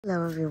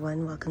Hello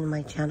everyone, welcome to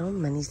my channel,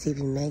 Money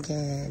Saving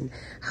Megan.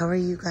 How are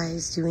you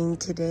guys doing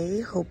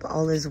today? Hope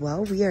all is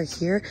well. We are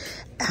here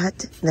at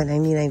the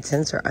 99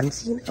 cent store. I'm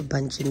seeing a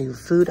bunch of new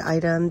food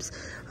items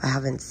I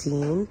haven't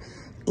seen,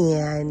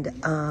 and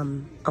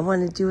I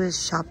want to do a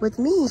shop with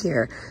me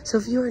here. So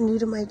if you are new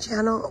to my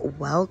channel,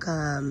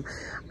 welcome.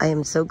 I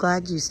am so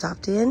glad you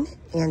stopped in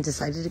and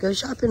decided to go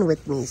shopping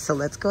with me. So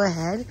let's go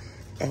ahead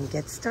and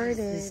get started.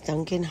 This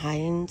Duncan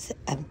Hines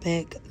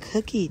Epic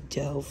Cookie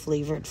Dough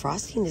flavored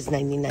frosting is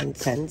 99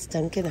 cents.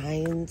 Duncan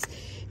Hines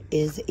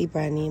is a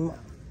brand name,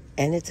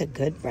 and it's a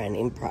good brand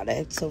name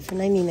product. So for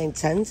 99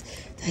 cents,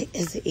 that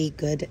is a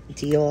good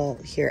deal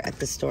here at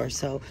the store.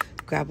 So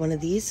grab one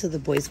of these so the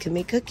boys can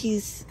make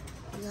cookies.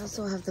 We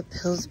also have the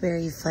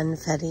Pillsbury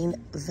Funfetting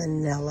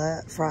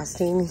Vanilla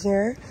Frosting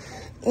here.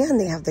 And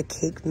they have the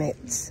cake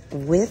mix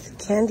with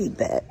candy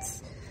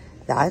bits.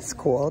 That's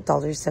cool,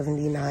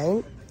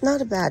 $1.79. Not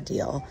a bad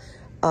deal,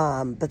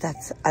 but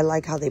I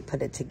like how they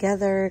put it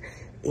together,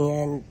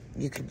 and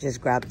you could just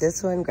grab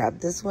this one,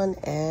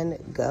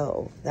 and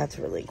go. That's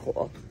really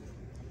cool.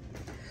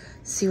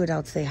 See what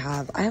else they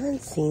have. I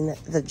haven't seen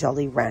the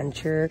Jolly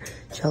Rancher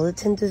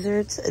gelatin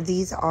desserts.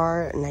 These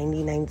are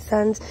 99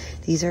 cents.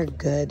 These are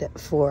good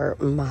for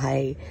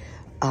my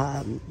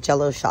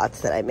Jell-O shots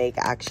that I make,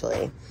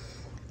 actually.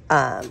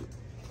 And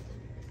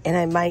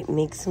I might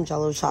make some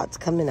Jell-O shots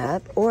coming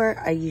up, or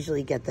I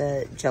usually get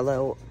the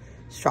Jell-O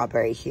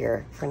strawberry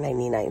here for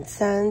 99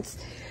 cents.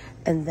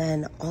 And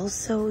then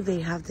also they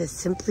have the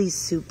Simply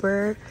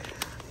Super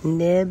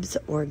Nibs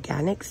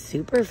Organic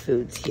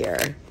Superfoods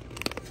here.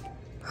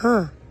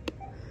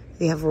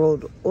 They have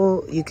rolled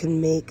oat. You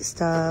can make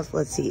stuff.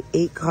 Let's see,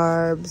 8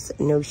 carbs,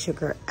 no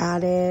sugar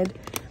added.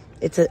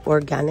 It's an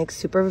organic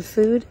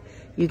superfood.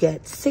 You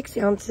get 6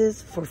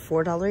 ounces for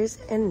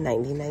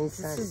 $4.99.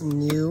 This is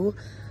new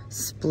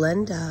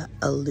Splenda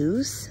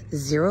Loose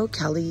Zero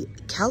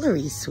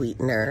Calorie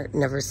Sweetener.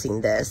 Never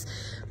seen this.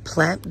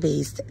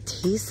 Plant-based,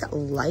 tastes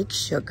like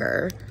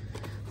sugar,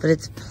 but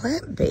it's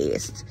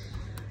plant-based.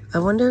 I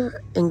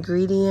wonder,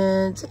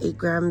 ingredients, 8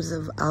 grams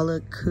of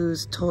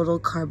allulose, total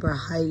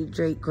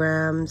carbohydrate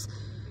grams,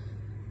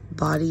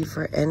 body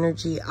for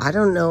energy. I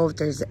don't know if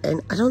there's,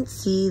 and I don't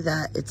see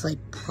that it's like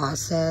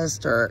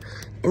processed or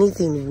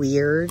anything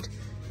weird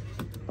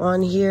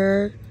on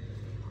here.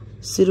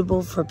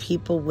 Suitable for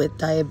people with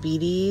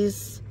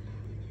diabetes.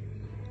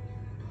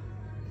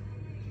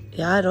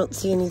 Yeah, I don't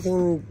see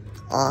anything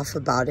off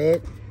about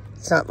it.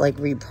 It's not like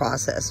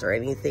reprocessed or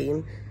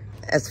anything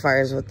as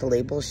far as what the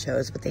label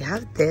shows, but they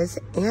have this,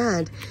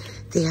 and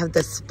they have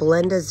the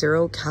Splenda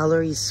Zero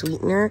Calorie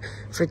Sweetener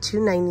for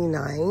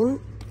 $2.99.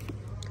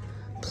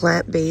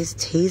 Plant-based,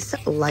 tastes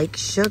like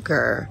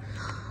sugar.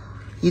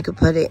 You could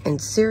put it in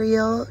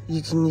cereal.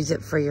 You can use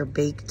it for your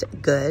baked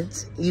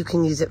goods. You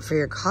can use it for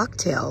your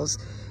cocktails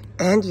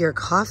and your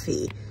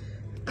coffee.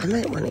 I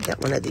might want to get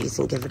one of these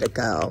and give it a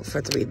go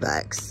for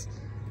 $3.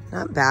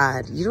 Not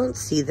bad. You don't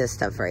see this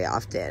stuff very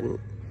often,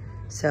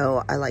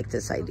 so I like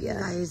this idea.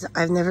 Guys,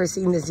 I've never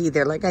seen this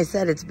either. Like I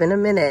said, it's been a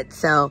minute.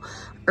 So,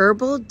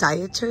 Herbal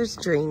Dieters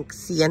Drink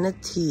Sienna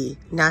Tea.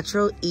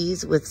 Natural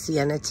Ease with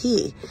Sienna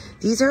Tea.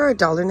 These are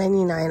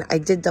 $1.99. I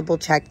did double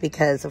check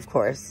because, of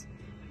course,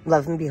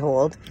 love and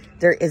behold,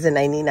 there is a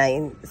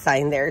 99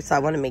 sign there, so I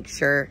want to make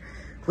sure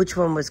which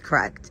one was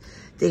correct.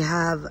 They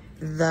have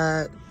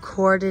the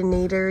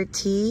Coordinator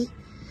Tea,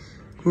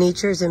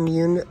 Nature's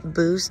Immune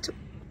Boost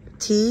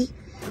Tea,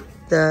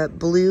 the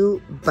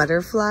Blue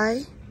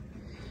Butterfly.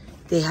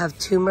 They have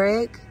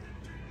turmeric.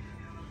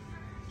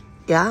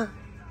 Yeah.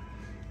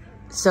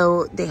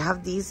 So they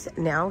have these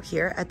now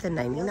here at the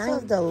 99. They also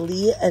have the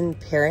Lee and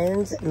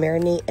Perrins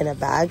Marinate in a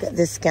Bag.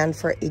 This scanned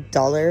for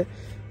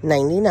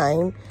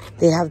 $1.99.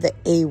 They have the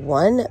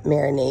A1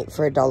 Marinate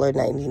for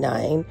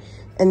 $1.99.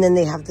 And then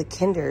they have the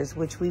Kinders,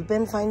 which we've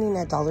been finding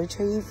at Dollar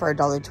Tree for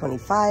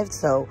 $1.25.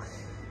 So,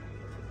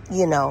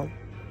 you know,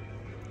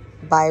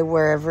 buy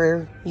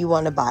wherever you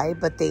want to buy.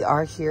 But they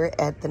are here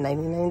at the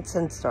 99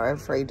 cent store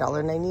for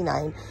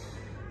 $1.99.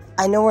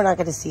 I know we're not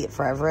going to see it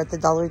forever at the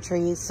Dollar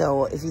Tree.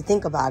 So if you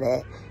think about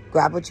it,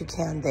 grab what you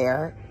can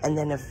there. And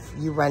then if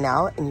you run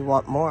out and you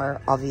want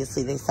more,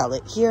 obviously they sell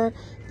it here.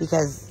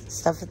 Because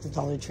stuff at the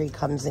Dollar Tree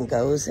comes and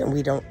goes, and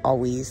we don't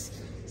always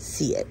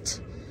see it.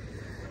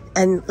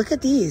 And look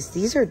at these.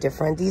 These are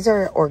different. These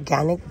are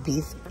organic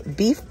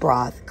beef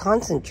broth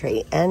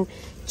concentrate and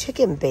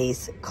chicken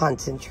base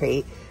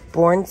concentrate.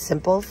 Born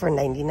simple for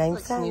 99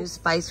 cents. New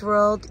Spice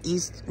World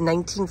East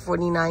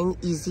 1949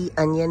 Easy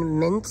Onion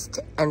Minced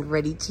and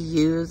Ready to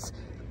Use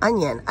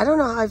Onion. I don't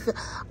know how I feel.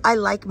 I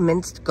like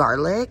minced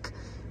garlic,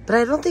 but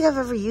I don't think I've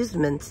ever used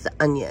minced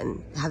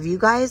onion. Have you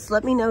guys?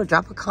 Let me know.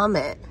 Drop a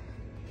comment.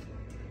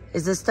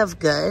 Is this stuff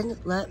good?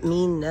 Let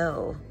me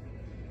know.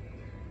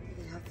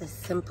 The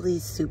Simply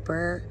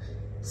Super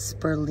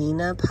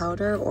Spirulina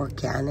powder,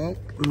 organic,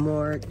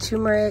 more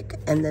turmeric,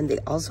 and then they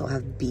also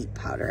have beet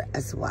powder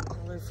as well.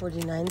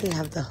 $1.49. They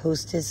have the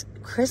Hostess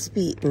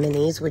Crispy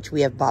Minis, which we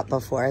have bought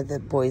before. The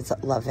boys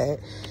love it.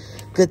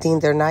 Good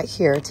thing they're not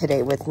here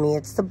today with me.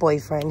 It's the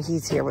boyfriend.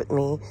 He's here with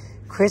me.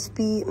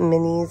 crispy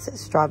minis,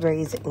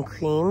 strawberries and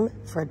cream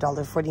for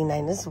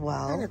 $1.49 as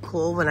well. Kind of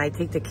cool when I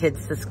take the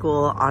kids to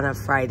school on a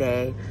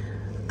Friday,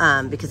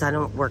 because I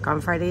don't work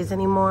on Fridays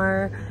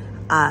anymore.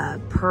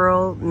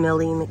 Pearl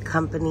Milling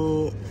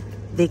Company,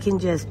 they can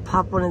just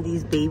pop one of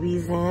these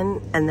babies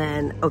in and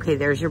then, okay,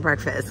 there's your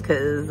breakfast,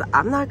 because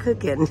I'm not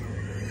cooking.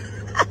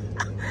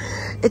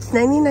 It's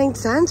 99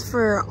 cents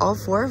for all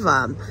 4 of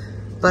them.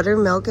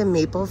 Buttermilk and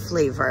maple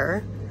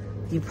flavor.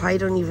 You probably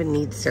don't even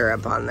need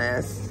syrup on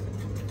this.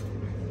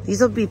 These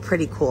will be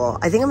pretty cool.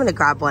 I think I'm gonna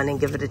grab one and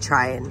give it a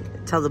try and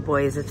tell the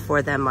boys it's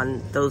for them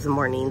on those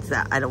mornings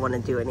that I don't wanna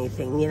do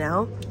anything, you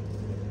know?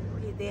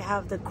 They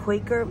have the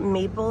Quaker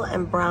maple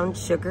and brown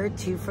sugar,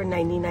 2 for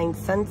 99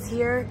 cents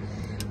here.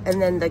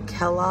 And then the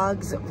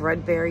Kellogg's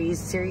Red Berries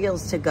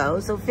cereals to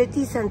go. So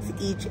 50 cents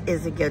each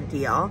is a good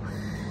deal.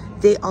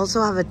 They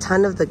also have a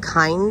ton of the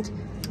Kind,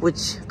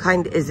 which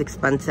Kind is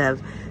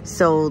expensive.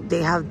 So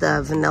they have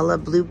the vanilla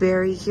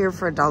blueberry here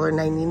for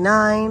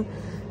 $1.99,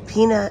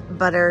 peanut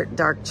butter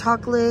dark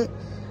chocolate,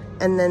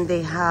 and then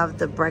they have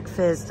the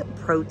breakfast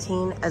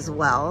protein as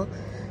well.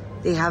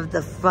 They have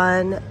the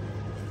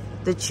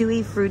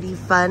chewy fruity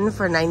fun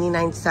for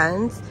 99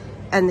 cents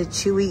and the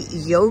chewy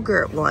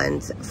yogurt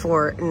ones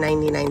for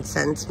 99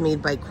 cents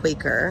made by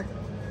Quaker.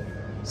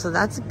 So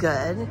that's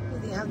good.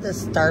 They have the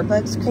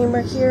Starbucks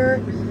creamer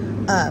here.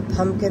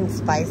 Pumpkin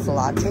spice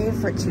latte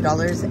for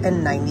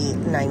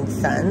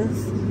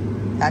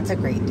 $2.99. That's a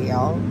great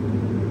deal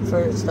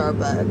for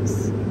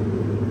Starbucks.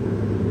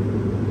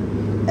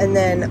 And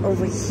then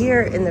over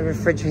here in the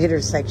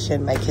refrigerator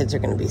section, my kids are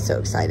going to be so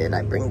excited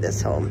I bring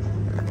this home.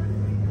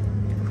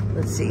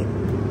 Let's see.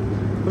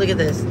 Look at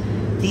this.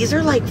 These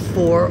are like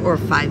 $4 or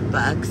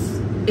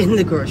 $5 in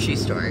the grocery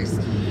stores.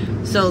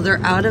 So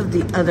they're out of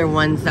the other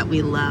ones that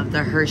we love,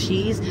 the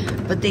Hershey's,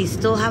 but they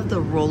still have the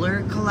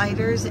roller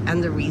colliders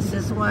and the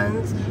Reese's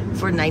ones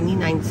for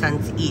 99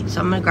 cents each.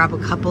 So I'm gonna grab a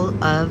couple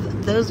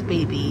of those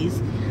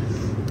babies.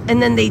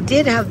 And then they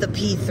did have the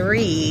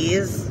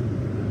P3s,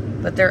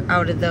 but they're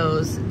out of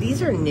those.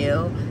 These are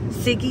new.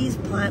 Siggy's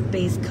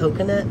plant-based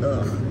coconut.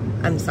 Ugh,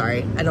 I'm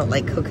sorry, I don't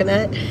like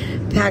coconut.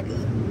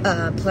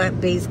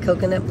 Plant-based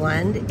coconut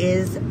blend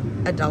is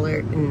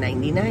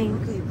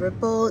 $1.99. Okay,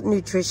 Ripple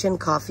Nutrition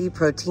Coffee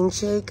Protein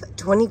Shake,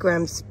 20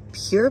 grams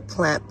pure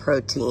plant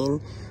protein,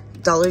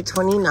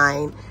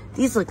 $1.29.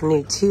 These look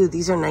new too.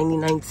 These are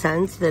 99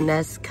 cents. The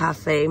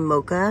Nescafe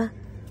Mocha.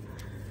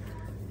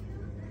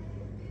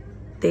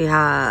 They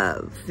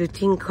have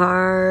 15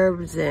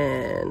 carbs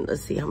and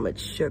let's see how much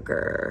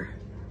sugar.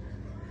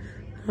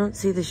 I don't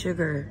see the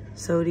sugar.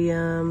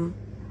 Sodium,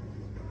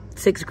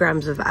 6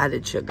 grams of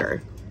added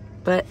sugar,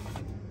 but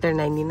they're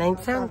 99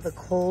 cents. The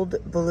cold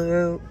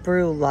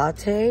brew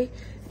latte,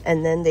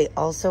 and then they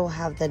also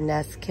have the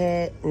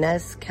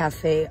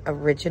Nescafe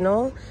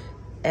Original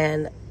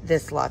and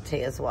this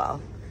latte as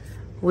well,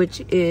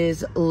 which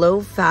is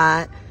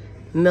low-fat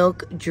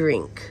milk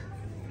drink.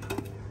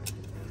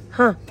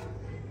 Huh.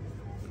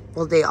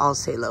 Well, they all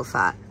say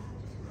low-fat,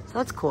 so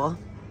that's cool.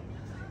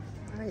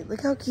 All right,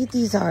 look how cute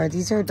these are.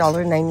 These are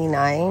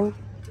 $1.99.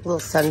 Little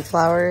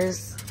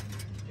sunflowers,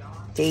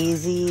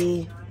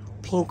 daisy,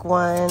 pink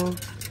one.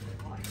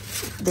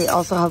 They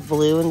also have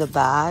blue in the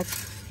back.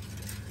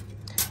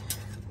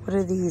 What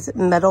are these?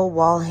 Metal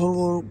wall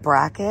hanging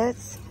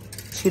brackets,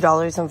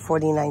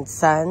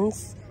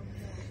 $2.49.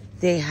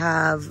 They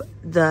have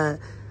the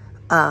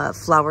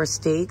flower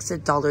stakes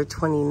at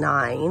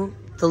 $1.29.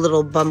 The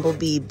little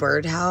bumblebee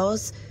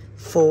birdhouse,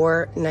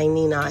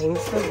 $4.99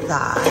 for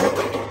that.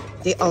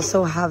 They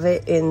also have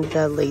it in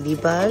the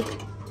ladybug.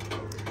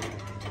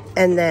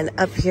 And then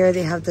up here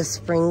they have the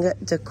spring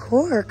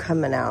decor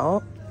coming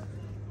out.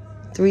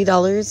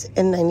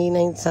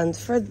 $3.99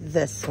 for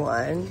this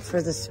one, for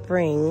the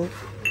spring.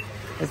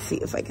 Let's see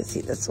if I can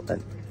see this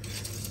one.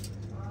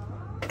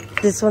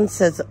 This one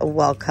says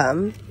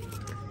welcome.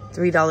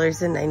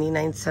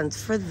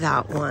 $3.99 for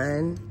that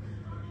one.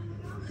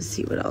 Let's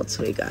see what else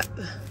we got.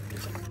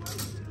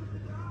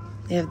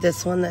 They have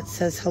this one that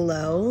says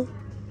hello.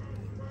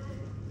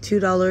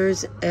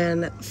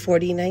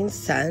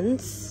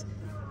 $2.49.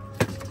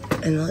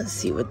 And let's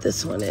see what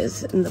this one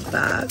is in the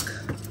back.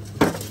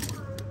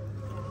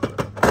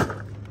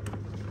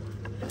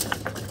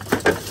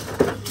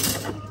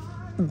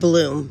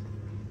 Bloom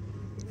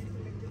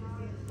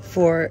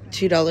for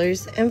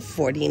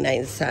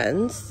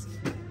 $2.49.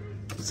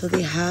 So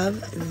they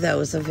have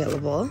those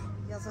available.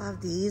 We also have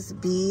these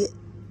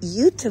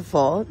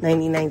beautiful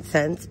 99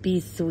 cents. Be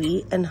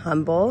sweet and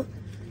humble.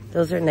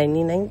 Those are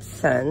 99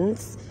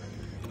 cents.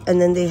 And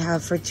then they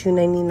have for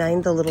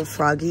 $2.99 the little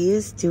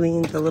froggies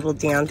doing the little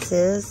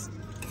dances.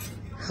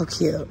 How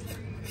cute.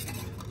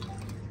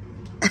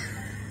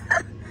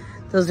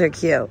 Those are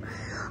cute.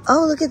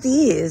 Oh, look at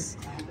these.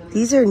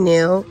 These are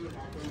new.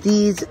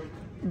 These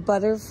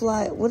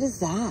butterfly, what is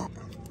that?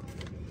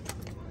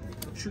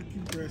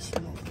 Chicken breast,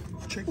 no.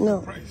 Check No.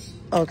 the price.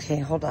 Okay,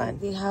 hold on.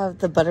 We have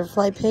the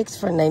butterfly picks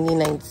for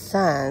 99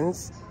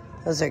 cents.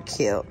 Those are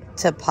cute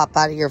to pop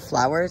out of your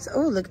flowers.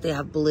 Oh, look, they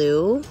have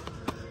blue.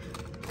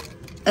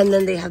 And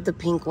then they have the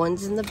pink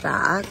ones in the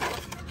back.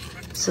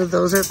 So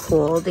those are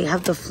cool. They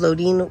have the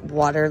floating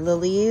water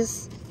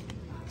lilies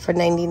for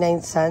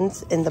 99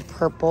 cents in the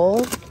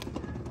purple.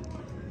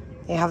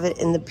 They have it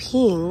in the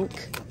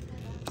pink.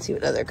 Let's see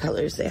what other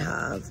colors they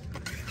have.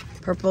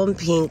 Purple and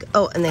pink.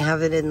 Oh, and they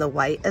have it in the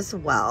white as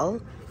well.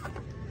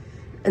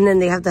 And then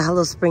they have the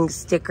Hello Spring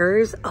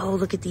stickers. Oh,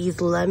 look at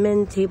these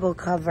lemon table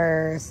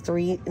covers.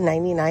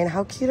 $3.99.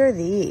 How cute are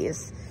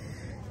these?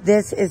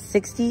 This is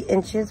 60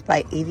 inches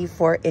by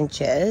 84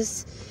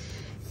 inches.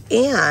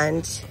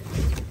 And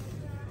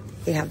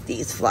they have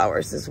these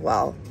flowers as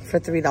well for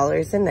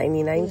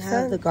 $3.99. We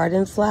have the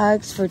garden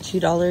flags for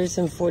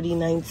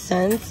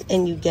 $2.49.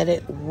 And you get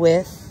it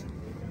with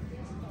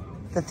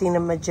the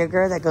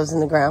thingamajigger that goes in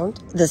the ground.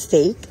 The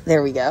stake.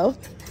 There we go.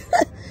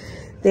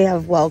 They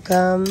have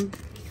welcome.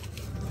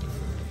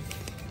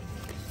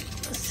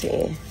 Let's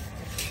see.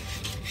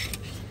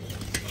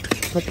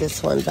 Put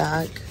this one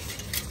back.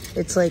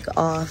 It's like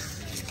off.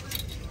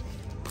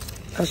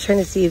 I was trying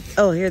to see if,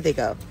 oh, here they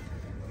go.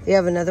 They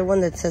have another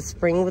one that says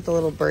spring with the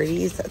little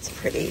birdies. That's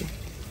pretty.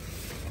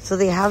 So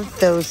they have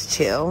those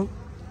two.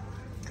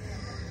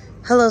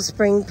 Hello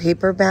Spring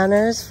paper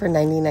banners for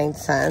 99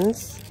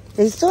 cents.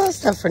 They still have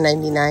stuff for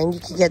 99. You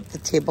can get the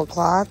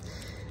tablecloth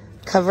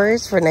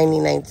covers for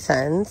 99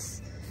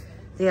 cents.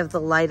 They have the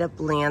light up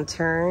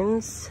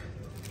lanterns.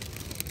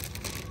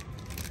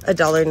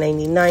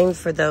 $1.99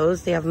 for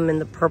those. They have them in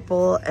the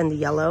purple and the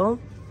yellow.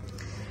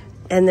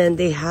 And then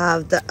they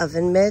have the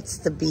oven mitts,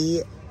 the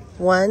bee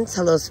ones,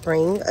 Hello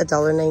Spring,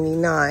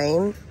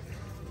 $1.99.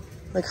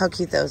 Look how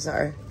cute those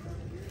are.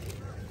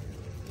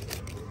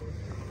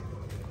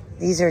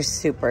 These are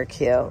super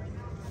cute.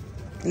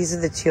 These are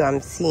the two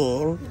I'm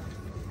seeing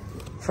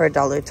for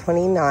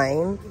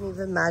 $1.29. You can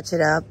even match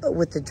it up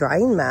with the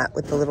drying mat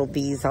with the little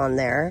bees on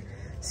there.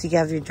 So you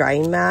have your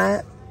drying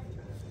mat,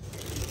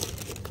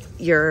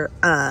 your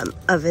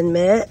oven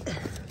mitt.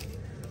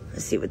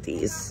 Let's see what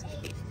these.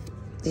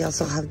 They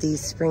also have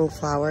these spring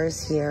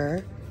flowers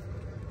here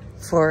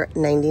for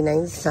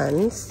 99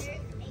 cents.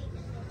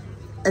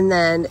 And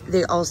then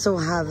they also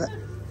have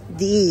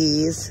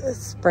these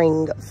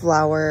spring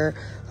flower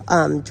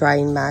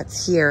drying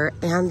mats here.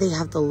 And they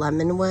have the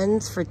lemon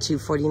ones for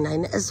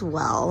 $2.49 as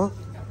well.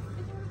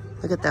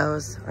 Look at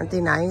those. Aren't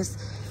they nice?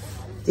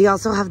 They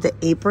also have the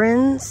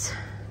aprons.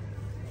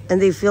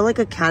 And they feel like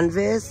a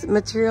canvas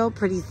material,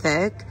 pretty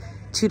thick.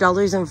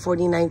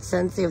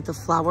 $2.49. They have the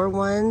flower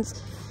ones.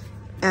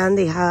 And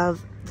they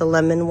have the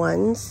lemon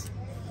ones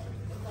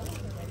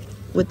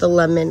with the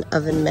lemon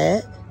oven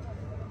mitt.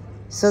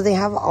 So they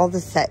have all the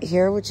set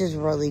here, which is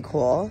really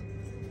cool.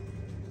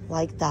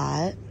 Like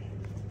that.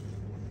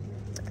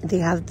 They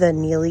have the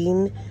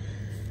kneeling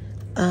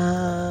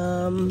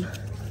pads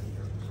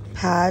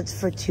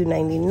for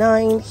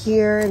 $2.99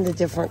 here in the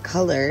different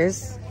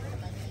colors.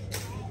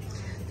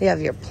 They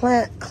have your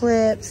plant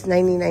clips,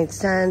 99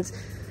 cents.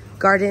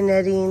 Garden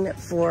netting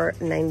for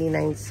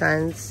 99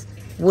 cents.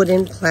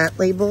 Wooden plant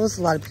labels.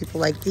 A lot of people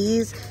like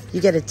these.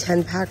 You get a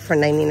 10-pack for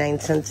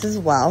 99 cents as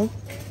well.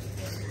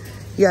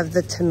 You have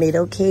the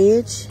tomato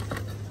cage,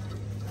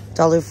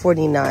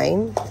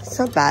 $1.49. It's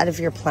not bad if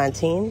you're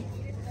planting.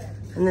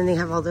 And then they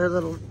have all their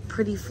little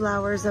pretty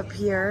flowers up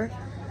here.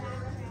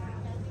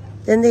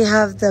 Then they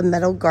have the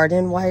metal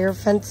garden wire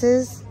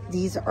fences.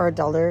 These are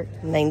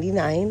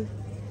 $1.99.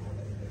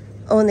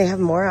 Oh, and they have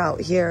more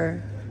out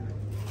here.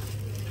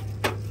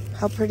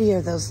 How pretty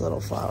are those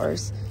little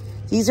flowers?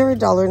 These are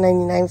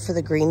 $1.99 for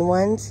the green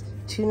ones,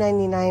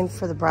 $2.99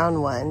 for the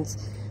brown ones,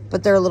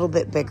 but they're a little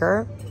bit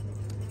bigger.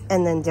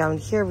 And then down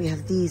here we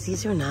have these.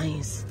 These are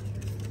nice.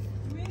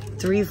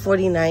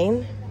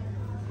 $3.49.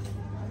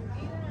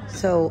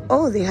 So,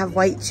 oh, they have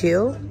white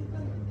too.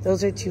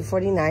 Those are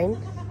 $2.49.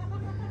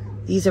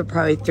 These are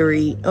probably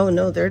 $3. Oh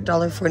no, they're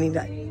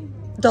 $1.49.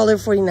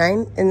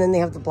 $1.49. And then they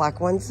have the black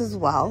ones as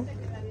well.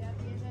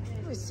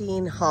 We're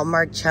seeing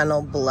Hallmark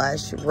Channel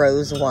blush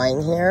rose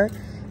wine here.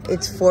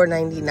 It's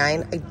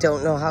 $4.99. I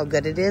don't know how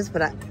good it is,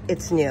 but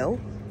it's new.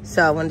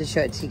 So I wanted to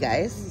show it to you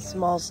guys.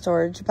 Small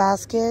storage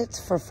baskets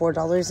for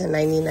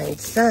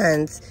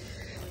 $4.99.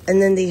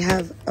 And then they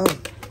have, oh,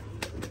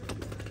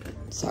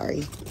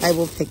 sorry. I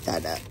will pick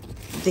that up.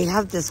 They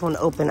have this one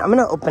open. I'm going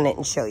to open it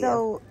and show you.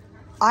 So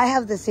I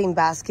have the same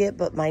basket,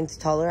 but mine's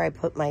taller. I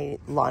put my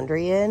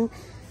laundry in.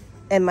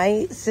 And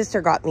my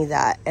sister got me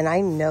that. And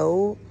I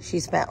know she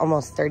spent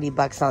almost 30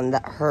 bucks on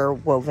her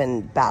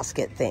woven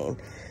basket thing.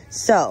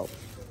 So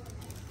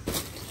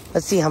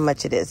let's see how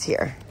much it is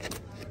here.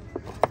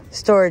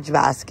 Storage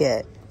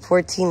basket,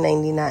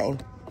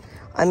 $14.99.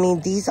 I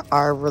mean, these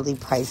are really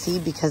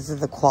pricey because of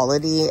the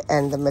quality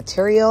and the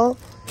material.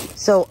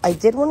 So I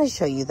did want to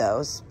show you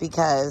those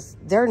because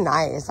they're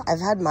nice. I've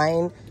had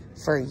mine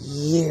for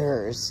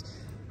years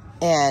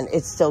and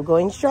it's still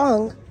going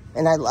strong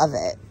and I love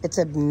it. It's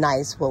a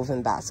nice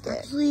woven basket.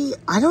 Actually,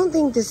 I don't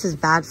think this is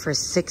bad for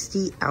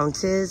 60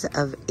 ounces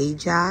of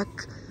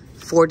ADDICT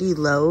 40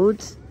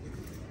 loads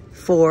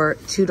for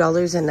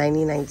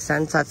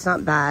 $2.99. That's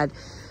not bad.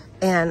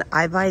 And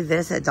I buy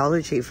this at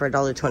Dollar Tree for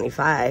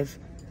 $1.25.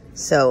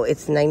 So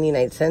it's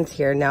 99 cents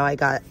here. Now I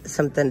got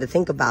something to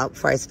think about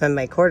before I spend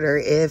my quarter.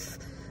 If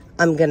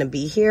I'm gonna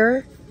be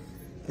here,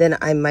 then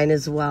I might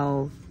as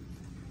well,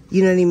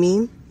 you know what I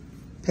mean?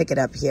 Pick it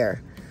up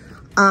here.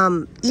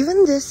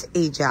 Even this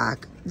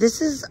ADDICT,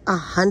 this is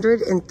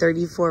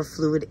 134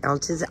 fluid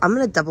ounces. I'm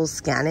gonna double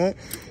scan it.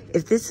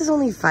 If this is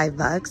only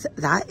 $5,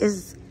 that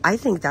is, I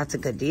think that's a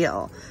good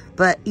deal.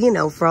 But, you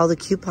know, for all the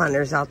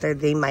couponers out there,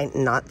 they might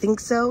not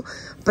think so.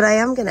 But I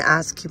am going to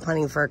ask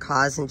Couponing for a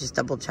Cause and just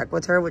double check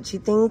with her what she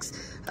thinks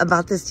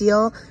about this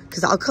deal.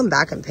 Because I'll come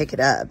back and pick it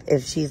up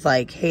if she's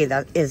like, hey,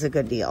 that is a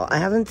good deal. I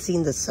haven't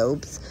seen the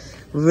soaps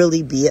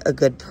really be a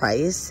good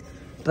price.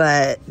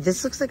 But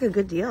this looks like a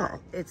good deal.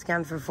 It's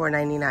scanned for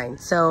 $4.99.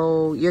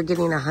 So you're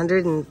getting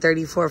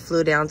 134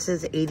 fluid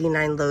ounces,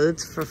 89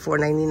 loads for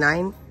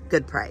 $4.99.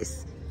 Good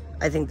price.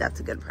 I think that's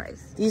a good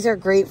price. These are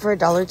great for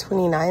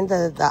 $1.29,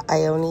 the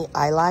Ioni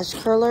eyelash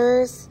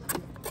curlers.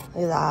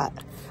 Look at that.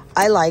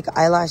 I like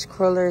eyelash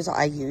curlers.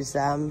 I use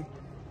them.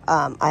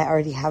 I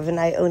already have an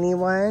Ioni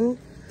one.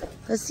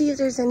 Let's see if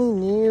there's any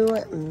new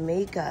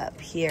makeup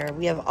here.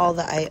 We have all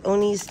the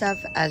Ioni stuff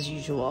as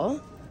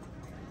usual.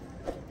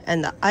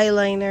 And the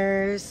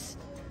eyeliners.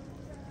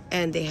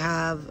 And they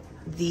have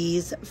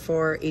these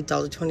for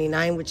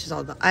 $1.29, which is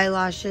all the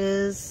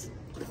eyelashes.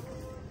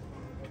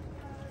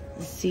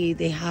 See,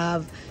 they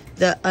have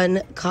the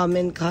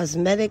Uncommon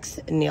Cosmetics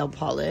nail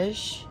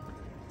polish.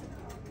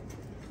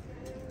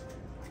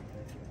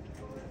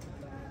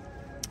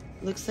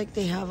 Looks like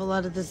they have a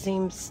lot of the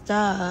same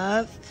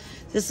stuff.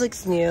 This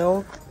looks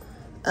new.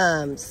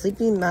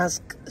 Sleeping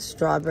Mask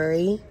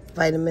Strawberry,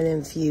 vitamin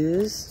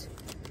infused.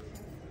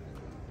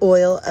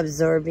 Oil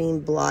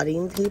absorbing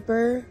blotting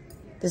paper.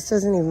 This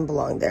doesn't even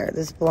belong there.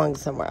 This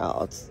belongs somewhere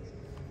else.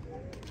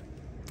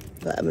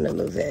 But I'm gonna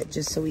move it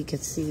just so we can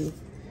see.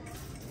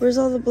 Where's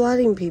all the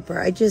blotting paper?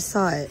 I just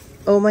saw it.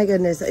 Oh my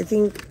goodness, I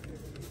think,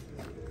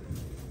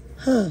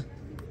 I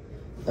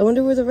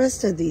wonder where the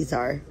rest of these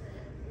are.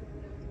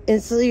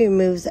 Instantly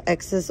removes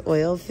excess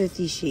oil,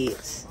 50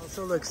 sheets.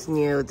 Also looks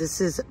new.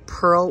 This is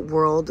Pearl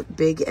World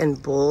Big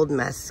and Bold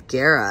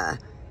Mascara.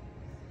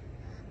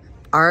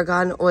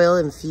 Argan oil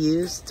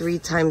infused, 3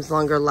 times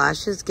longer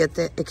lashes. Get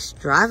the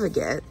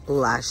extravagant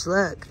lash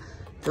look.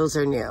 Those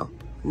are new.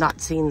 Not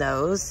seen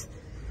those.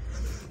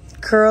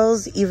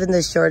 Curls, even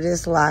the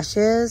shortest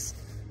lashes.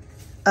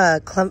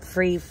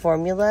 Clump-free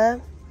formula.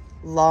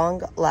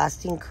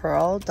 Long-lasting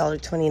curl,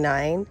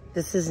 $1.29.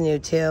 This is new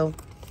too.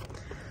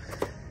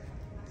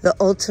 The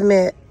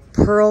Ultimate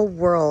Pearl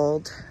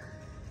World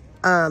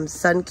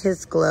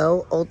Sun-Kissed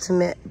Glow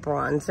Ultimate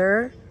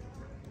Bronzer,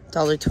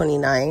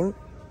 $1.29.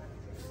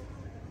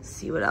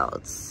 See what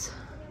else.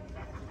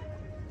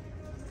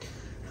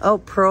 Oh,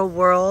 Pearl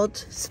World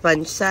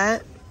Sponge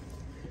Set.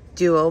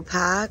 Duo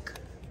Pack.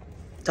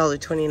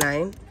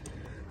 $1.29.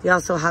 They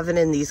also have it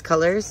in these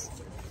colors.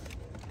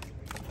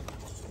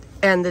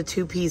 And the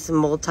 2-piece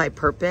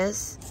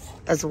multi-purpose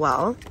as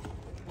well.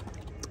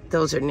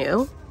 Those are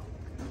new.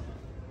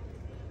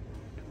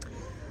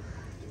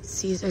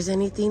 See if there's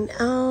anything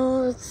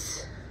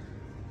else.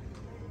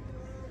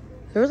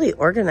 They're really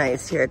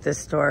organized here at this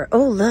store.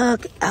 Oh,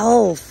 look,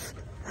 Elf.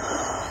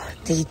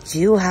 They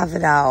do have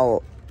it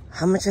out.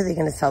 How much are they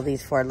going to sell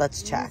these for?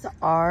 Let's check. These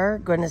are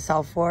going to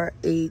sell for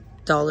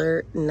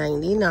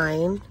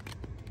 $8.99.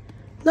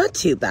 Not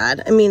too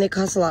bad. I mean, it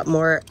costs a lot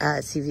more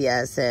at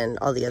CVS and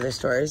all the other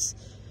stores.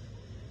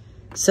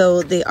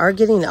 So they are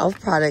getting Elf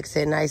products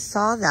in. I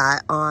saw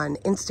that on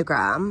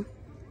Instagram.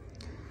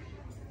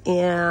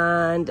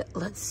 And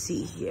let's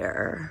see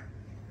here.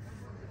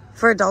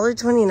 For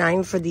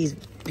 $1.29 for these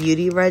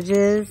beauty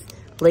wedges,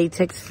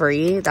 latex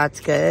free, that's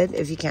good.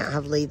 If you can't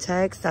have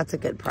latex, that's a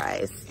good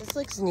price. This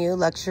looks new.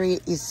 Luxury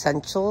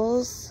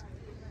Essentials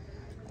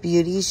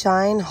Beauty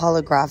Shine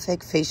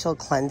Holographic Facial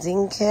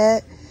Cleansing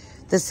Kit.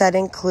 The set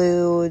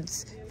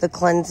includes the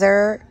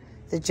cleanser,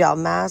 the gel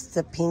mask,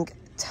 the pink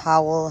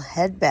towel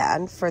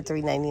headband for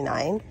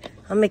 $3.99.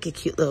 I'll make a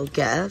cute little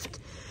gift.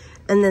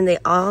 And then they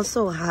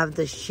also have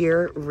the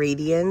Sheer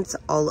Radiance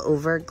All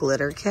Over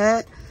Glitter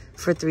Kit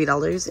for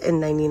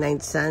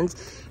 $3.99.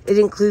 It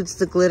includes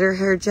the glitter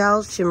hair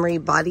gel, shimmery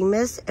body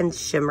mist, and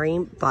shimmery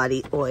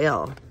body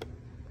oil.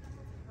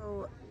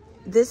 So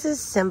this is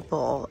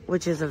Simple,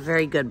 which is a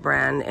very good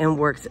brand and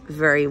works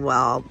very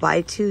well.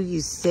 Buy two and you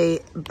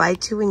save.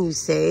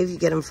 You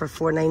get them for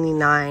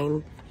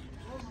 $4.99.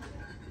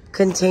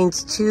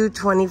 Contains 2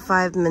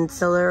 25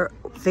 micellar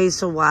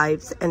facial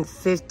wipes and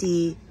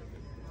 50.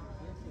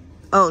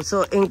 Oh,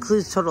 so it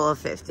includes total of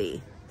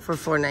 50 for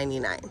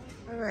 $4.99.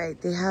 All right,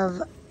 they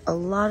have a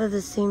lot of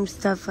the same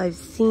stuff I've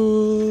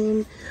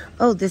seen.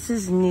 Oh, this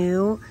is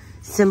new.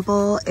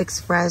 Simple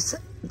Express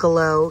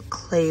Glow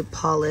Clay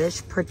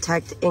Polish.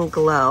 Protect and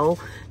Glow.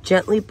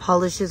 Gently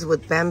polishes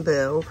with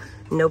bamboo.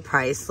 No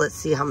price. Let's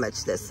see how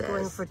much this is.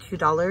 Going for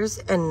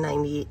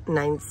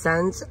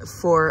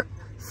 $2.99 for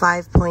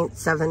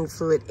 5.7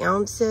 fluid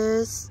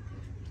ounces.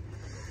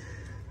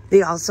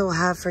 They also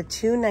have for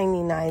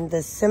 $2.99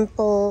 the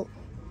Simple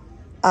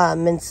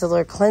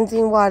micellar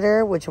cleansing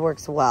water, which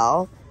works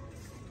well.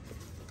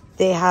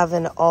 They have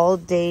an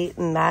all-day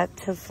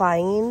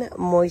mattifying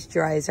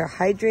moisturizer,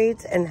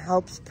 hydrates and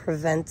helps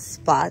prevent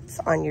spots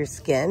on your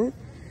skin.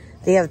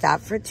 They have that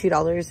for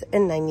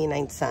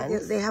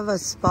 $2.99. They have a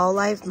Spa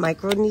Life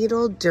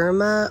microneedle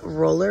derma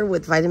roller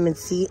with vitamin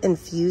C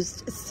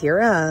infused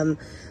serum.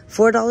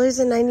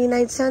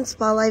 $4.99.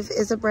 Spa Life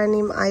is a brand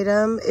name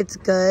item. It's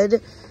good.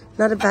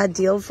 Not a bad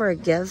deal for a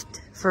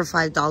gift for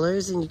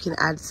 $5, and you can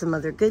add some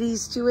other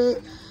goodies to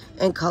it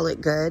and call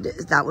it good.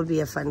 That would be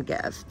a fun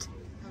gift.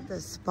 The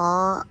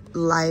Spa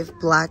Life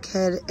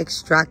Blackhead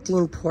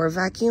Extracting Pore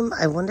Vacuum.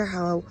 I wonder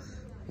how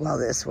well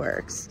this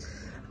works.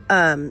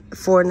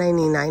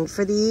 $4.99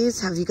 for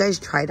these. Have you guys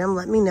tried them?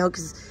 Let me know,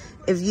 because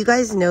if you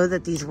guys know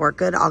that these work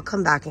good, I'll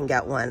come back and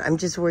get one. I'm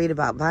just worried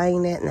about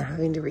buying it and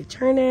having to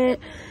return it.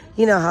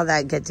 You know how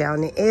that get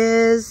down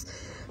is.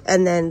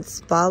 And then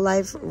Spa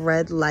Life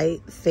Red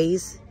Light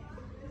Face.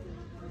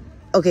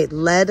 Okay,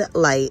 LED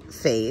Light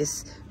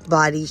Face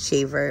Body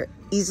Shaver.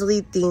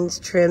 Easily thins,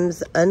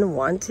 trims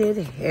unwanted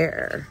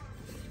hair.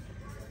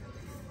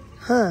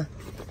 Huh.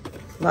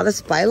 A lot of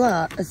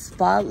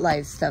Spa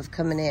Life stuff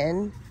coming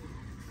in.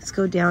 Let's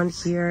go down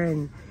here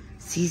and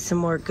see some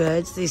more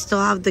goods. They still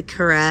have the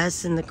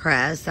Caress and the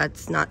Crest.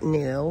 That's not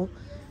new.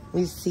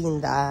 We've seen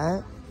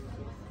that.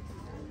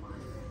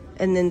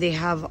 And then they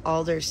have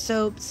all their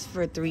soaps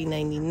for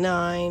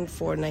 $3.99,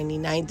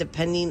 $4.99,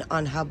 depending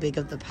on how big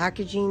of the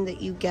packaging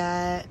that you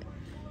get,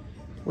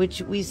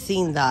 which we've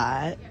seen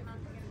that.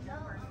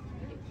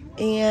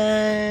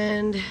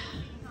 And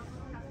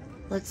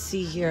let's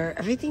see here.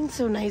 Everything's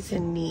so nice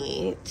and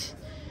neat.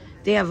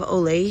 They have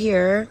Olay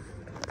here.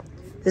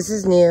 This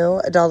is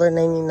new,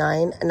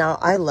 $1.99. Now,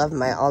 I love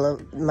my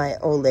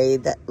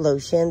Olay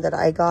lotion that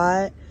I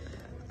got.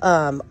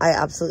 I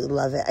absolutely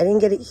love it. I didn't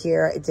get it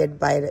here. I did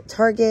buy it at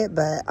Target,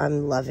 but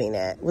I'm loving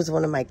it. It was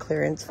one of my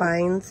clearance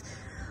finds.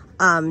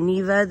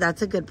 Neva,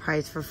 that's a good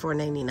price for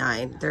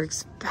 $4.99. They're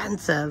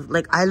expensive.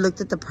 Like, I looked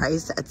at the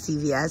price at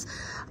CVS.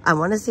 I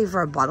want to say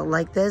for a bottle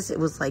like this, it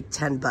was like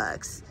 10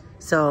 bucks.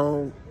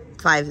 So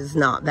 $5 is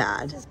not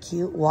bad. It's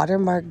cute.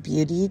 Watermark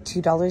Beauty,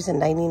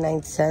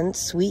 $2.99.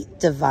 Sweet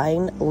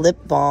Divine Lip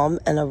Balm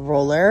and a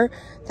roller.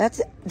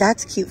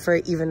 That's cute for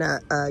even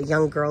a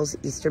young girl's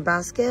Easter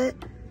basket.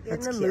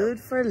 That's in the mood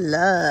for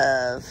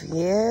love.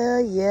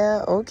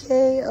 Yeah.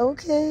 Okay.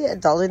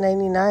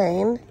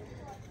 $1.99.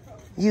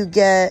 You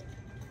get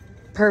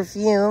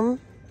perfume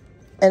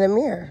and a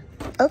mirror.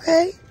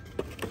 Okay.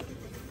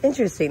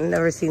 Interesting.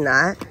 Never seen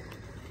that.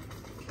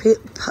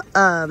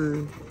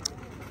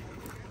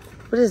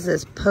 What is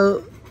this?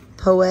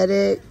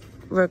 Poetic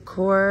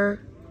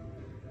Record?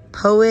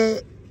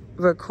 Poet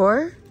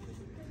Record?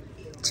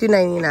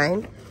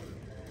 $2.99.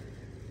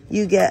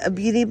 You get a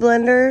beauty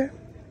blender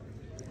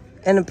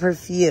and a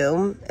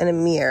perfume and a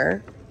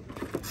mirror.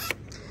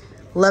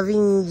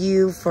 Loving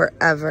You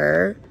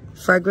Forever.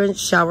 Fragrance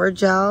shower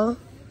gel.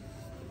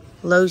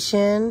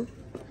 Lotion.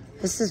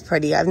 This is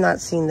pretty. I've not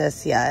seen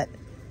this yet.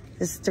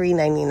 This is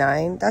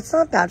 $3.99. That's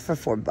not bad for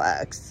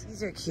 $4.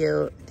 These are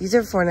cute. These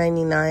are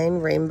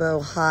 $4.99.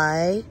 Rainbow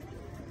High.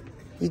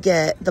 You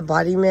get the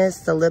body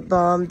mist, the lip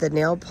balm, the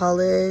nail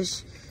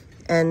polish,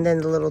 and then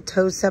the little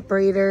toe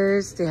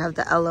separators. They have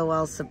the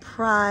LOL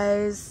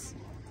Surprise.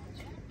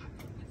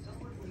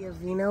 The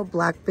Aveeno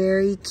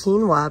Blackberry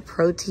Quinoa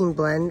Protein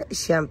Blend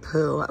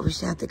Shampoo. I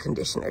wish I had the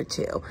conditioner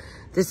too.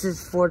 This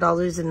is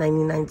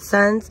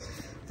 $4.99.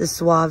 The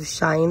Suave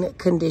Shine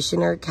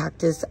Conditioner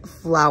Cactus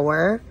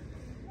Flower.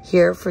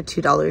 Here for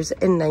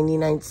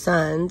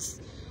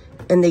 $2.99.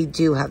 And they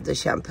do have the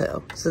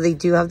shampoo. So they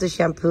do have the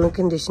shampoo and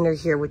conditioner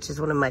here, which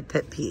is one of my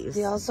pet peeves.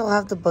 They also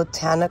have the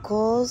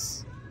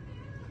Botanicals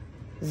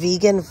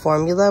Vegan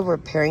Formula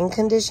Repairing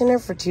Conditioner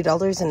for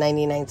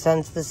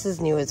 $2.99. This is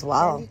new as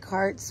well. Candy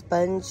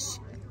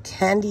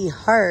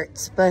Heart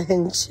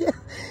Sponge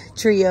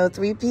Trio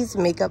 3-piece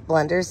makeup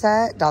blender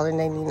set.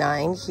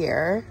 $1.99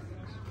 here.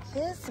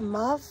 Kiss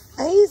my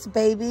face,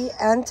 baby.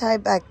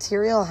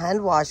 Antibacterial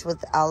hand wash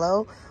with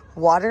aloe,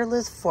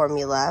 waterless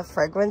formula,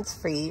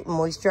 fragrance-free,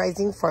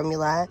 moisturizing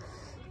formula,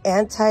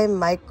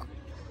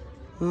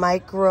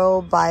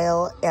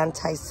 antimicrobial,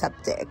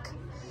 antiseptic.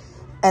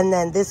 And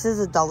then this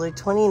is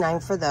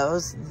 $1.29 for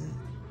those.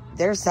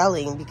 They're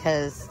selling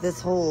because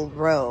this whole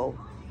row,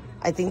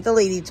 I think the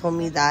lady told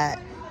me that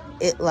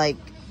it like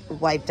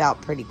wiped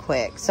out pretty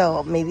quick.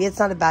 So maybe it's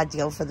not a bad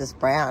deal for this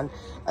brand.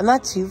 I'm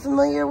not too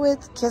familiar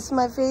with Kiss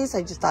My Face.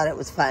 I just thought it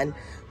was fun.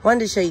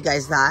 Wanted to show you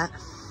guys that.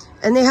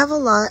 And they have a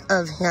lot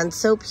of hand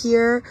soap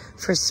here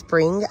for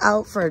spring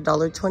out for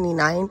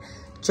 $1.29.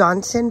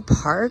 Johnson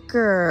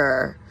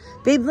Parker.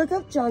 Babe, look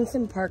up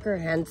Johnson Parker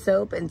hand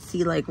soap and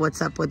see like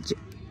what's up with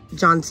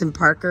Johnson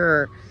Parker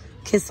or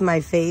Kiss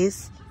My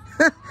Face.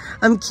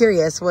 I'm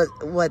curious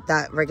what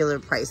that regular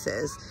price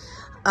is.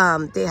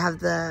 They have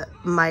the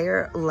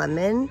Meyer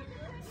Lemon,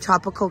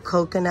 Tropical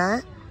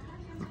Coconut,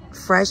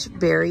 Fresh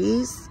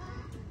Berries,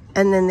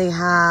 and then they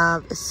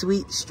have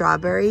Sweet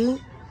Strawberry,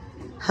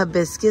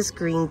 Hibiscus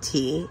Green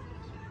Tea,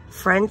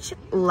 French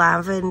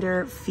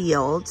Lavender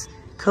Fields,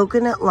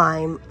 coconut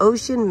lime,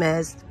 ocean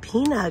mist,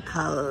 pina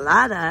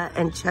colada,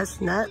 and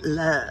chestnut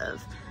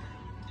love.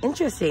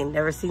 Interesting.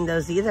 Never seen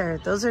those either.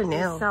 Those are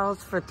new. It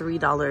sells for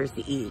 $3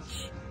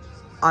 each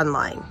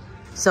online.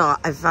 So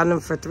I found them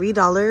for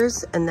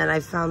 $3, and then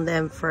I found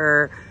them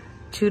for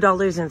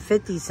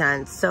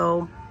 $2.50.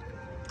 So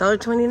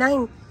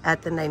 $1.29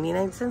 at the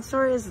 99-cent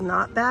store is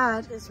not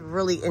bad. It's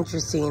really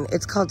interesting.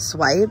 It's called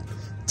Swipe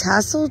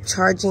Tassel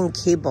Charging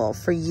Cable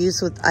for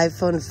use with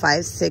iPhone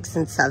 5, 6,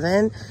 and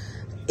 7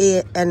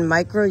 and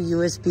micro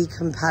USB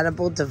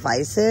compatible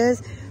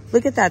devices.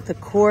 Look at that. The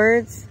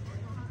cords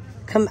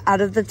come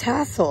out of the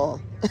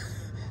tassel.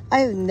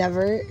 I have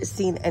never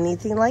seen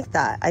anything like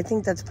that. I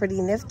think that's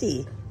pretty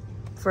nifty.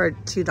 For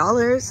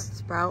 $2,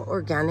 Sprout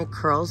Organic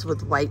Curls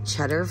with white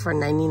cheddar for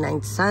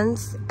 99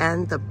 cents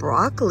and the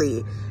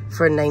broccoli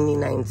for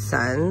 99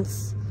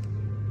 cents.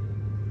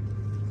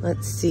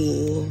 Let's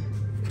see.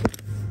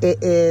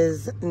 It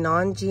is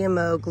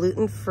non-GMO,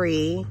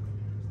 gluten-free.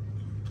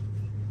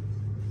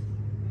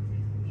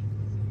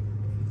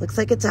 Looks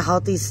like it's a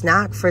healthy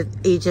snack for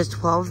ages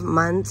 12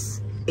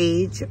 months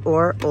age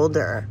or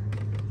older.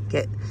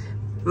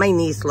 My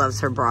niece loves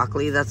her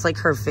broccoli. That's like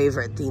her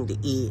favorite thing to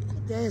eat.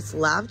 This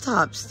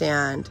laptop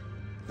stand,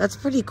 that's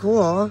pretty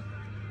cool.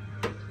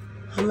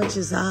 How much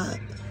is that?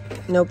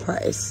 No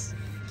price.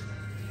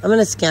 I'm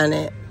gonna scan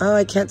it. Oh,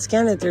 I can't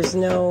scan it. There's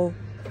nowhere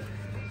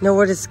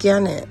to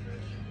scan it.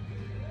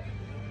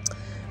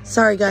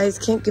 Sorry guys,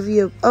 can't give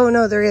you, oh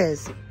no, there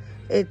is.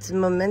 It's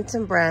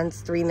Momentum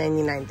Brands,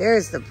 $3.99.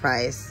 There's the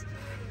price.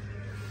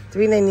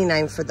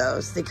 $3.99 for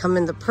those. They come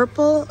in the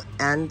purple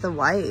and the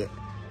white.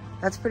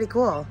 That's pretty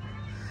cool.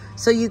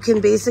 So you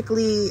can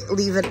basically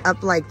leave it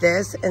up like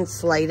this and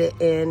slide it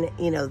in,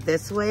 you know,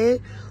 this way.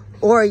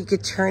 Or you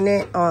could turn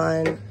it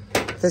on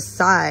the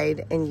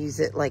side and use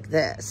it like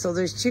this. So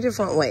there's two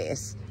different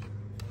ways.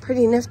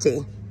 Pretty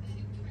nifty.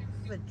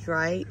 A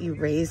dry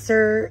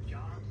eraser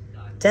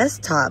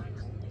desktop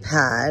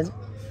pad.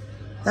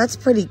 That's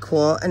pretty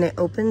cool. And it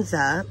opens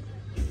up.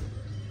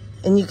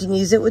 And you can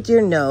use it with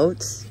your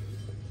notes.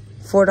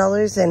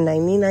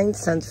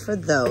 $4.99 for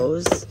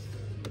those.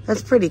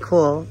 That's pretty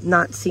cool.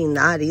 Not seen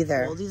that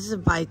either. Well, these are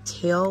by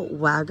Tail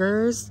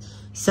Waggers.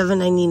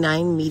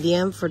 $7.99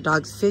 medium for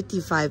dogs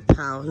 55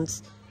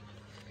 pounds.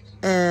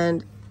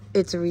 And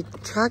it's a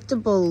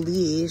retractable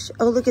leash.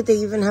 Oh, look at, they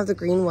even have the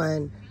green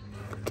one.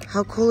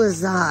 How cool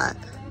is that?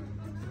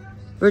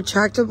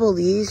 Retractable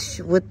leash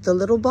with the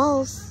little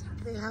balls.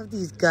 They have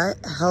these gut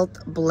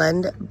health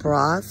blend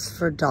broths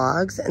for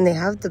dogs. And they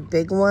have the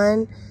big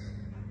one,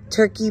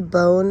 turkey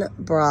bone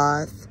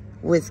broth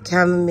with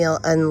chamomile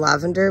and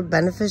lavender,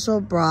 beneficial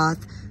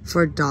broth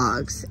for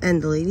dogs.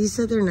 And the lady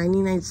said they're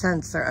 99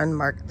 cents. They're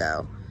unmarked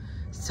though.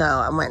 So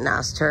I went and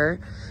asked her.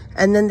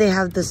 And then they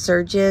have the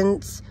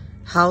Surgeon's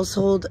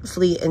Household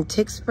Flea and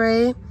Tick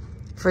Spray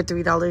for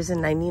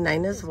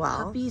 $3.99 as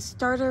well. Puppy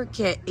starter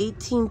kit,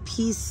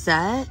 18-piece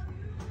set.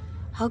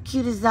 How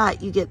cute is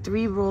that? You get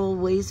 3 roll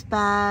waste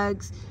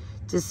bags,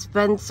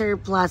 dispenser,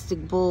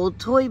 plastic bowl,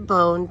 toy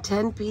bone,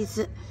 10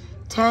 pieces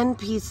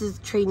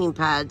training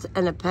pads,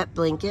 and a pet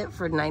blanket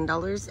for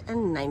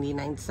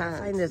 $9.99. I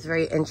find this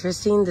very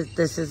interesting that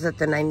this is at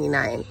the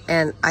 99,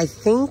 and I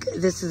think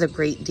this is a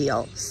great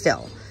deal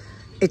still.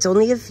 It's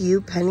only a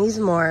few pennies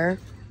more.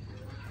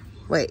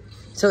 Wait,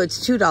 so it's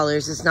 $2,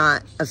 it's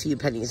not a few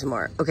pennies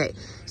more. Okay,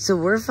 so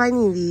we're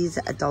finding these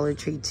at Dollar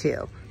Tree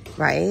too,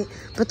 right?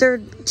 But they're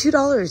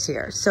 $2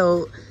 here,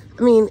 so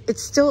I mean,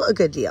 it's still a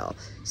good deal.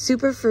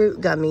 Super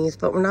fruit gummies,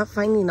 but we're not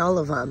finding all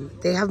of them.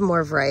 They have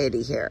more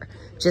variety here.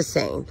 Just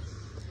saying.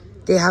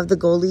 They have the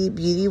Goalie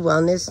Beauty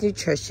Wellness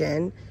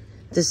Nutrition,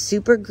 the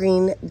Super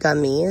Green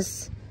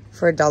Gummies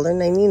for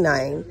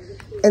 $1.99.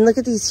 And look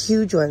at these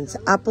huge ones,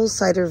 apple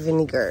cider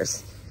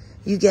vinegars.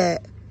 You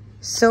get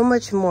so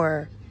much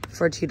more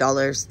for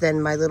 $2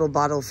 than my little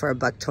bottle for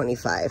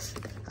 $1.25.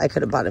 I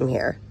could have bought them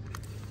here.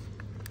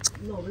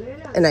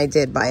 And I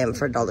did buy them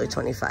for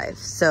 $1.25.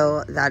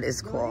 So that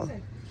is cool.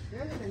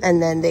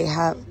 And then they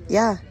have,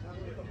 yeah.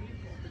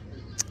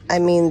 I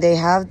mean, they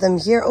have them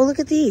here. Oh, look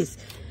at these.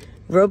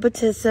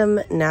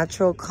 Robitussin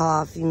Natural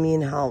Cough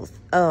Immune Health.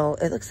 Oh,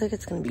 it looks like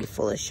it's going to be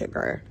full of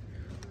sugar.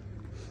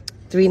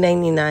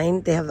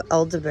 $3.99. They have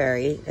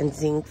elderberry and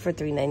zinc for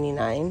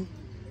 $3.99.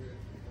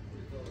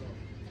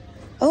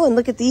 Oh, and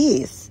look at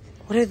these.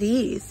 What are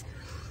these?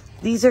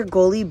 These are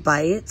Goalie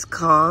Bites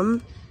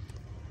Calm.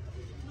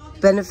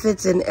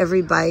 Benefits in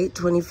every bite,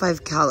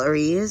 25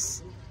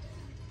 calories.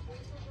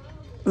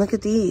 Look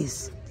at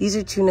these. These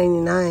are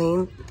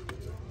 $2.99.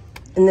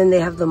 And then they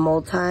have the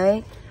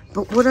multi.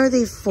 But what are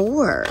they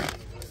for?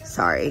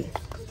 Sorry.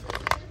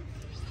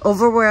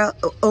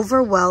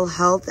 Overwell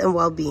health and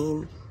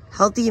well-being,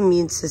 healthy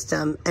immune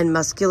system, and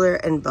muscular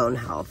and bone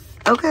health.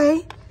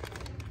 Okay.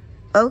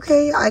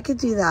 Okay, I could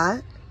do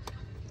that.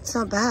 It's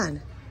not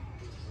bad.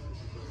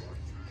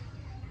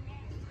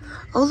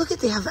 Oh, look at,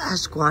 they have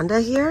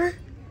ashwagandha here.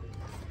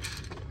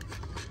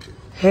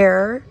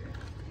 Hair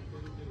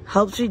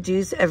helps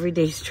reduce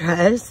everyday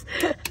stress.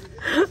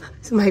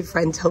 My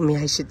friend told me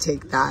I should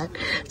take that.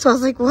 So I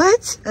was like,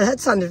 what? That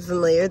sounded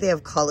familiar. They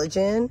have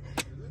collagen,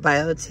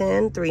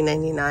 biotin,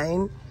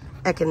 $3.99,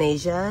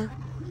 echinacea.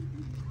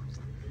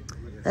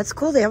 That's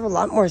cool. They have a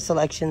lot more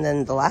selection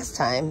than the last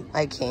time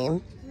I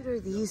came. Here are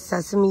these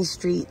Sesame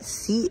Street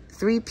seat,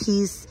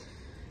 3-piece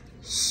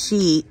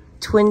sheet,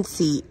 twin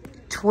sheet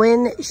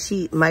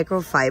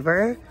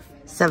microfiber,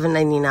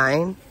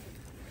 $7.99.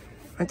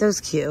 Aren't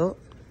those cute?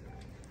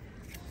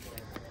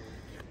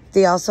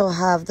 They also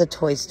have the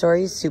Toy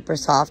Story Super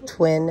Soft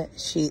Twin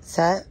Sheet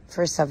Set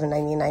for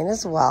 $7.99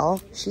 as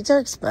well. Sheets are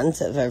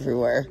expensive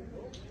everywhere.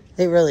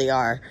 They really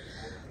are.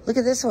 Look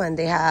at this one.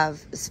 They have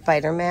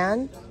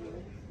Spider-Man,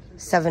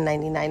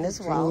 $7.99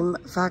 as well. Dream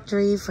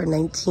Factory for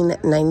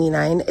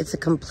 $19.99. It's a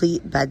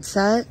complete bed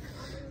set.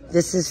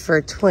 This is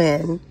for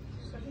twin.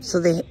 So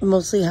they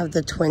mostly have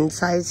the twin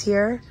size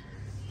here.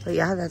 But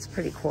yeah, that's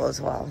pretty cool as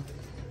well.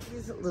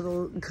 These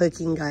little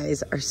cooking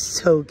guys are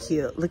so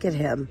cute. Look at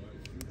him.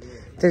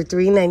 They're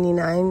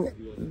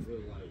 $3.99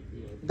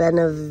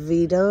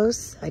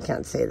 Benavidos. I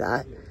can't say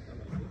that.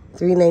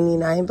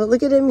 $3.99. But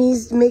look at him.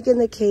 He's making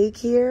the cake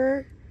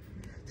here.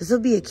 This will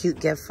be a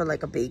cute gift for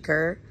like a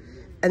baker.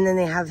 And then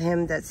they have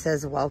him that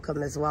says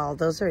welcome as well.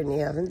 Those are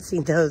new. I haven't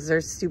seen those.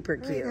 They're super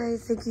cute. All right,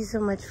 guys, thank you so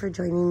much for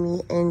joining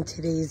me in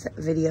today's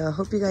video. I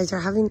hope you guys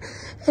are having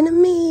an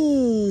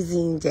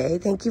amazing day.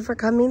 Thank you for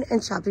coming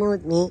and shopping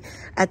with me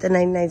at the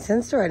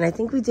 99-cent store. And I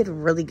think we did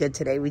really good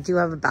today. We do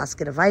have a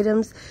basket of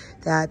items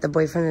that the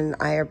boyfriend and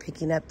I are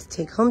picking up to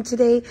take home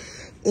today.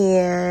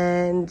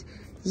 And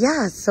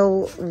yeah,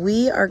 so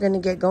we are going to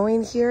get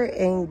going here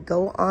and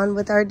go on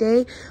with our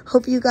day.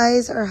 Hope you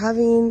guys are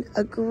having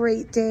a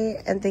great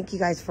day, and thank you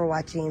guys for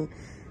watching.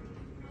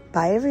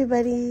 Bye,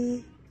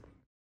 everybody.